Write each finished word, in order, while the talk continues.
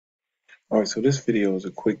Alright, so this video is a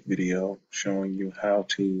quick video showing you how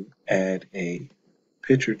to add a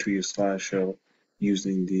picture to your slideshow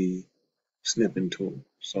using the Snipping Tool.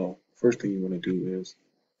 So first thing you want to do is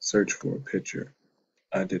search for a picture.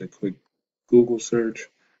 I did a quick Google search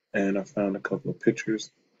and I found a couple of pictures.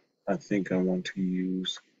 I think I want to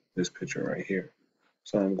use this picture right here.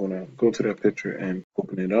 So I'm going to go to that picture and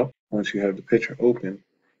open it up. Once you have the picture open,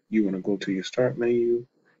 you want to go to your Start menu.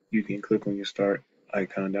 You can click on your Start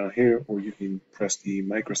icon down here, or you can press the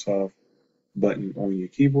Microsoft button on your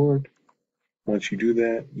keyboard. Once you do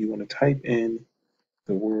that, you want to type in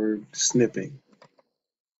the word snipping.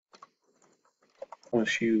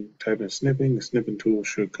 Once you type in snipping, the snipping tool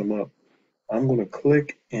should come up. I'm going to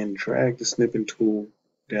click and drag the snipping tool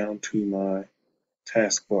down to my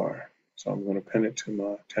taskbar. So I'm going to pin it to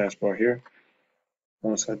my taskbar here.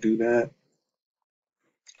 Once I do that,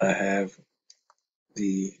 I have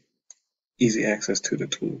the easy access to the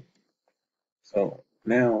tool. So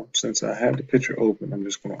now, since I have the picture open, I'm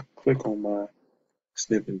just going to click on my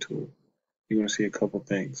snipping tool. You're going to see a couple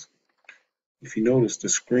things. If you notice, the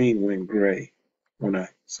screen went gray when I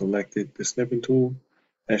selected the snipping tool.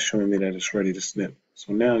 That's showing me that it's ready to snip.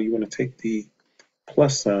 So now you want to take the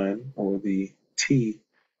plus sign or the T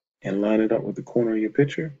and line it up with the corner of your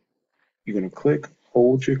picture. You're going to click,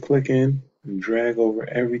 hold your click in, and drag over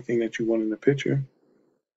everything that you want in the picture.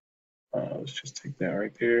 Let's just take that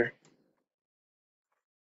right there.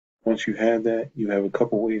 Once you have that, you have a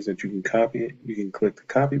couple ways that you can copy it. You can click the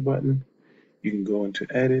copy button. You can go into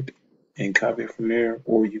edit and copy it from there,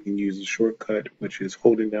 or you can use the shortcut, which is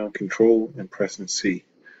holding down Control and pressing C.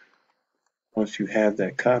 Once you have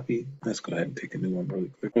that copy, let's go ahead and take a new one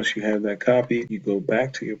really quick. Once you have that copy, you go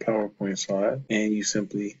back to your PowerPoint slide and you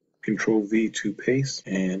simply Control V to paste,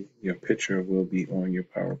 and your picture will be on your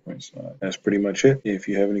PowerPoint slide. That's pretty much it. If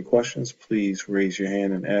you have any questions, please raise your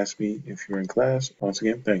hand and ask me if you're in class. Once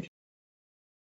again, thank you.